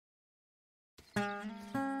Dear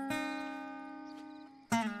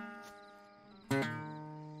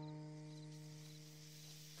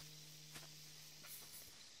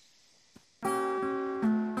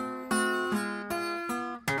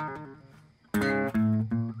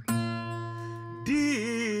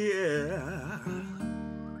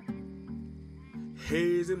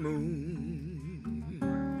hazy moon,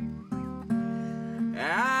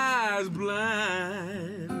 eyes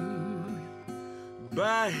blind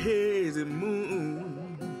by hazy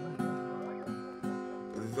moon,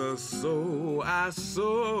 the soul I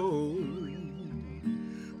sold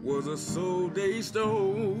was a soul they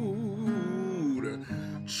stole,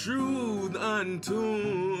 truth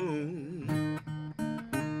untuned.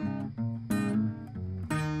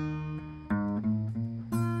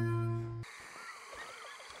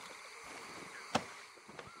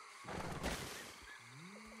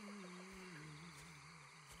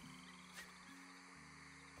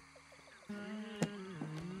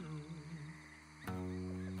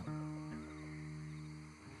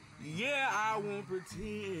 Yeah, I won't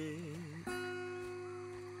pretend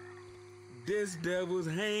this devil's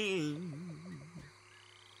hanged.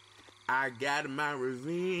 I got my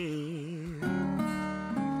revenge.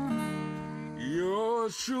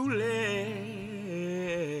 Yours truly,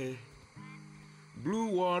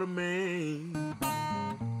 Bluewater man.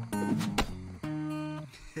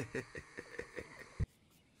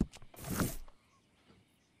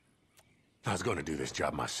 I was gonna do this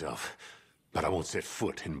job myself, but I won't set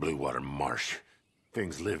foot in Bluewater Marsh.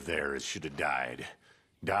 Things live there as should have died.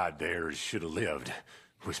 Died there as should have lived.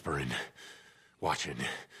 Whispering, watching.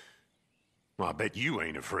 Well, I bet you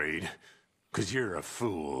ain't afraid, 'cause you're a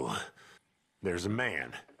fool. There's a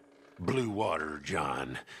man, Bluewater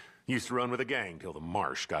John. Used to run with a gang till the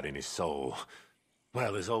marsh got in his soul.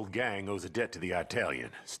 Well, his old gang owes a debt to the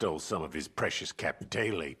Italian. Stole some of his precious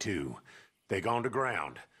capitale, too. They gone to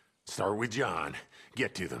ground. Start with John.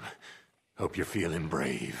 Get to them. Hope you're feeling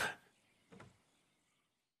brave.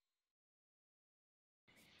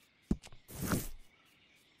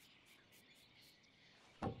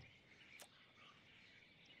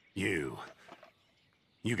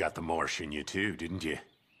 You got the marsh in you too, didn't you?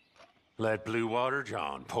 Let Bluewater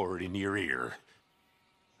John pour it in your ear.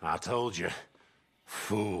 I told you.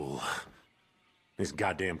 Fool. This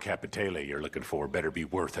goddamn capitale you're looking for better be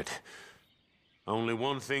worth it. Only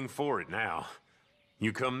one thing for it now.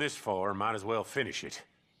 You come this far, might as well finish it.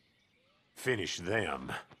 Finish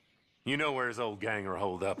them. You know where his old gang are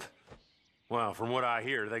holed up? Well, from what I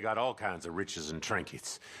hear, they got all kinds of riches and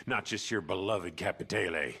trinkets. Not just your beloved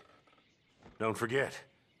capitale. Don't forget,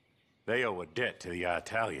 they owe a debt to the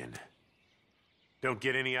Italian. Don't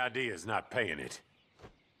get any ideas not paying it.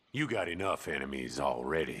 You got enough enemies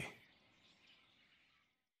already.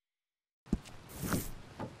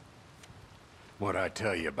 What'd I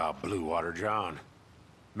tell you about Bluewater John?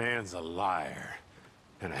 Man's a liar.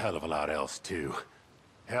 And a hell of a lot else, too.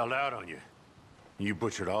 Held out on you. You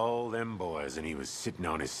butchered all them boys, and he was sitting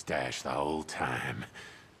on his stash the whole time.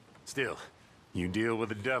 Still, you deal with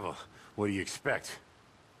the devil. What do you expect?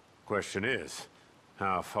 Question is,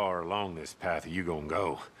 how far along this path are you gonna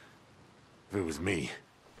go? If it was me,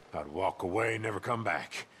 I'd walk away and never come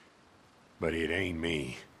back. But it ain't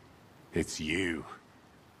me. It's you.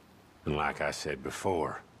 And like I said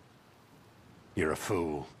before, you're a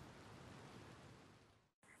fool.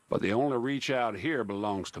 But the only reach out here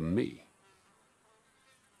belongs to me.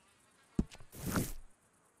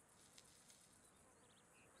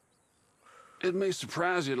 It may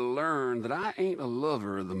surprise you to learn that I ain't a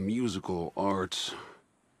lover of the musical arts.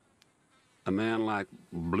 A man like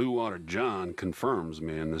Bluewater John confirms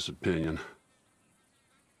me in this opinion.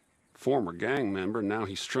 Former gang member, now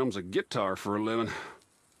he strums a guitar for a living.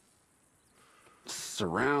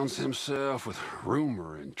 Surrounds himself with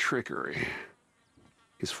rumor and trickery.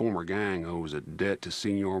 His former gang owes a debt to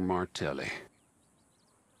Signor Martelli.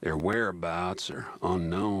 Their whereabouts are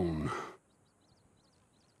unknown.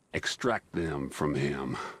 Extract them from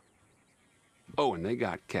him. Oh, and they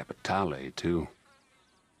got Capitale, too.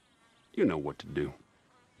 You know what to do.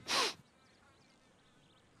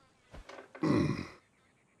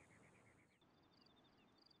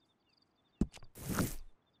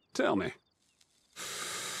 Tell me,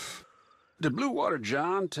 did Bluewater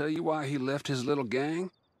John tell you why he left his little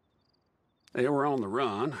gang? They were on the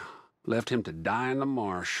run, left him to die in the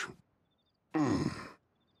marsh.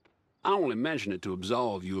 I only mention it to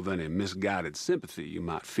absolve you of any misguided sympathy you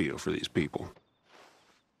might feel for these people.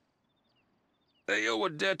 They owe a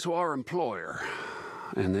debt to our employer,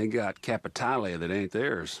 and they got Capitale that ain't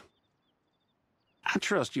theirs. I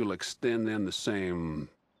trust you'll extend them the same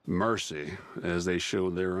mercy as they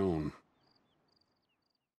showed their own.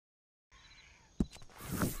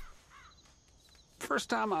 First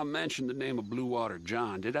time I mentioned the name of Bluewater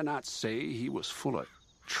John, did I not say he was full of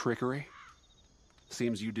trickery?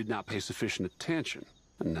 Seems you did not pay sufficient attention,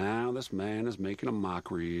 and now this man is making a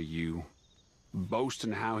mockery of you,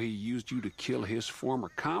 boasting how he used you to kill his former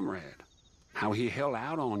comrade, how he held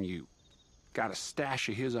out on you, got a stash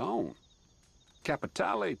of his own.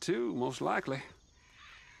 Capitale, too, most likely.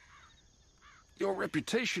 Your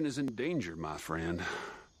reputation is in danger, my friend.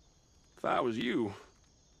 If I was you,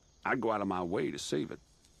 I'd go out of my way to save it.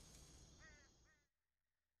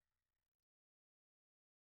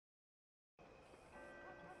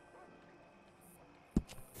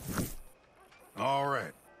 All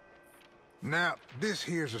right. Now, this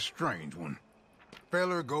here's a strange one.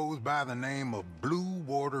 Feller goes by the name of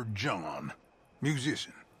Bluewater John.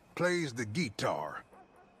 Musician. Plays the guitar.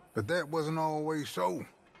 But that wasn't always so.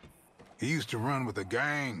 He used to run with a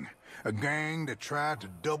gang that tried to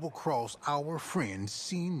double-cross our friend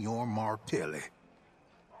Signor Martelli.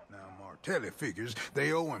 Now, Martelli figures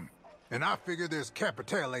they owe him, and I figure there's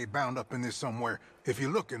Capitale bound up in this somewhere if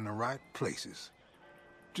you look in the right places.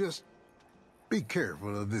 Just be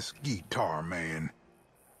careful of this guitar man.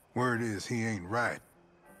 Word is he ain't right.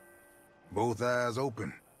 Both eyes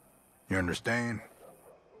open. You understand?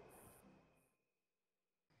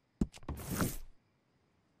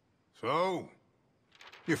 So,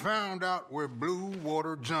 you found out where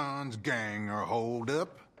Bluewater John's gang are holed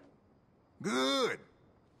up? Good.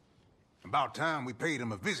 About time we paid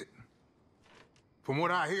him a visit. From what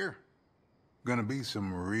I hear, gonna be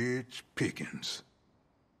some rich pickings.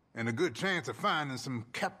 And a good chance of finding some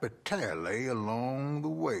Capitale along the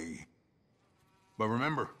way. But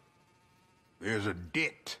remember, there's a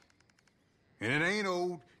debt. And it ain't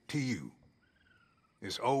owed to you.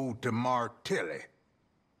 It's owed to Martelli.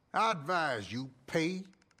 I advise you pay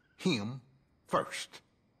him first,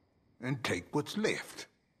 and take what's left.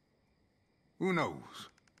 Who knows?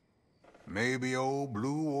 Maybe old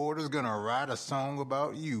Bluewater's gonna write a song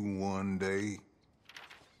about you one day.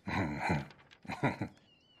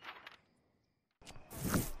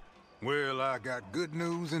 Well, I got good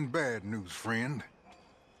news and bad news, friend.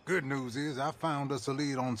 Good news is I found us a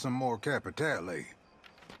lead on some more Capitale.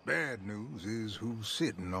 Bad news is who's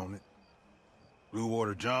sitting on it.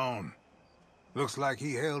 Bluewater John. Looks like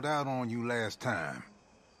he held out on you last time.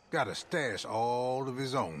 Got a stash all of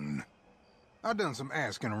his own. I done some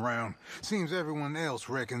asking around. Seems everyone else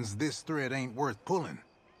reckons this thread ain't worth pulling.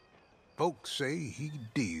 Folks say he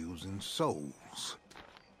deals in souls.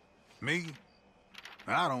 Me?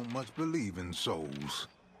 I don't much believe in souls.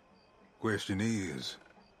 Question is,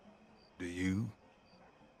 do you?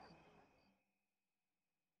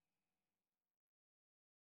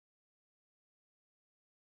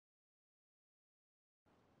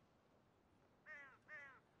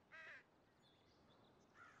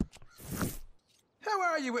 How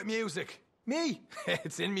are you with music? Me?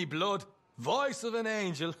 It's in me blood. Voice of an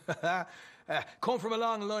angel. Come from a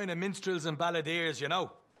long line of minstrels and balladeers, you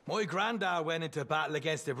know. My granddad went into battle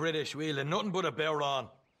against the British wielding nothing but a bow on.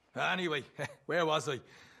 Anyway, where was I?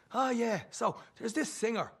 Oh yeah, so there's this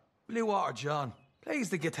singer, Bluewater John. Plays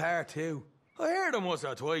the guitar too. I heard him once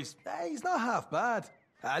or twice. He's not half bad.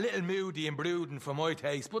 A little moody and brooding for my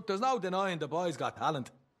taste, but there's no denying the boy's got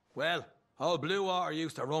talent. Well, old Bluewater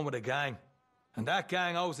used to run with a gang. And that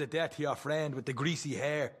gang owes a debt to your friend with the greasy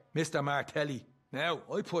hair, Mr. Martelli. Now,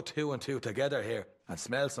 I put two and two together here and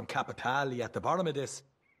smell some Capitale at the bottom of this.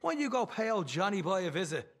 Why don't you go pay old Johnny Boy a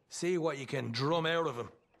visit, see what you can drum out of him.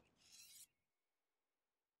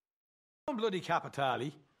 Bloody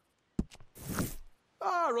Capitale.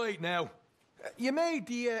 All right now. You made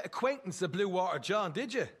the acquaintance of Bluewater John,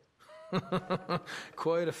 did you?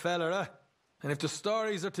 Quite a fella, eh? And if the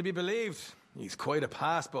stories are to be believed, he's quite a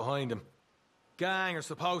past behind him. Gang are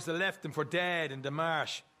supposed to left him for dead in the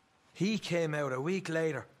marsh. He came out a week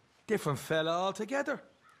later. Different fella altogether.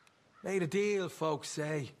 Made a deal, folks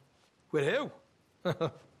say. With who?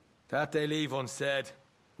 That they leave unsaid.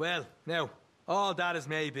 Well, now, all that as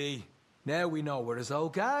may be. Now we know where his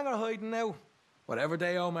old gang are hiding now. Whatever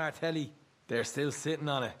they owe Martelli, they're still sitting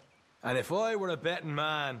on it. And if I were a betting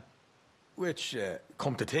man, which,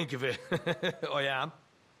 come to think of it, I am,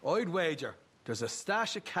 I'd wager there's a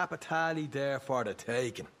stash of Capitale there for the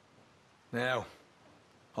taking. Now,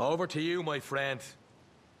 over to you, my friend.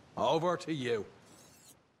 Over to you.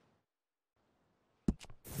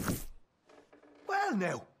 Well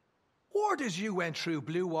now, word is you went through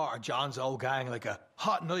Bluewater John's old gang like a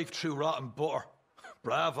hot knife through rotten butter.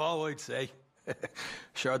 Bravo, I'd say.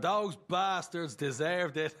 Sure, those bastards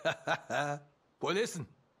deserved it. But listen,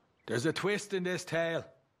 there's a twist in this tale.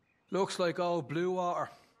 Looks like old Bluewater.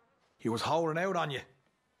 He was holding out on you.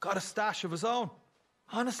 Got a stash of his own.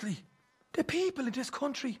 Honestly, the people in this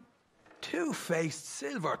country, two-faced,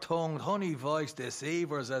 silver-tongued, honey-voiced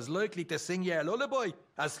deceivers as likely to sing your lullaby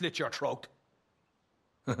as slit your throat.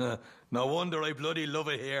 No wonder I bloody love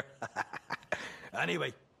it here.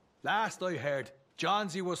 Anyway, last I heard,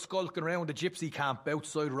 Johnsy was skulking around the gypsy camp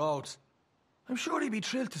outside Rhodes. I'm sure he'd be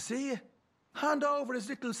thrilled to see you. Hand over his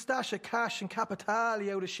little stash of cash and capitale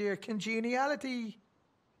out of sheer congeniality.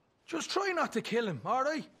 Just try not to kill him, all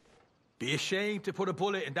right? Be ashamed to put a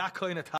bullet in that kind of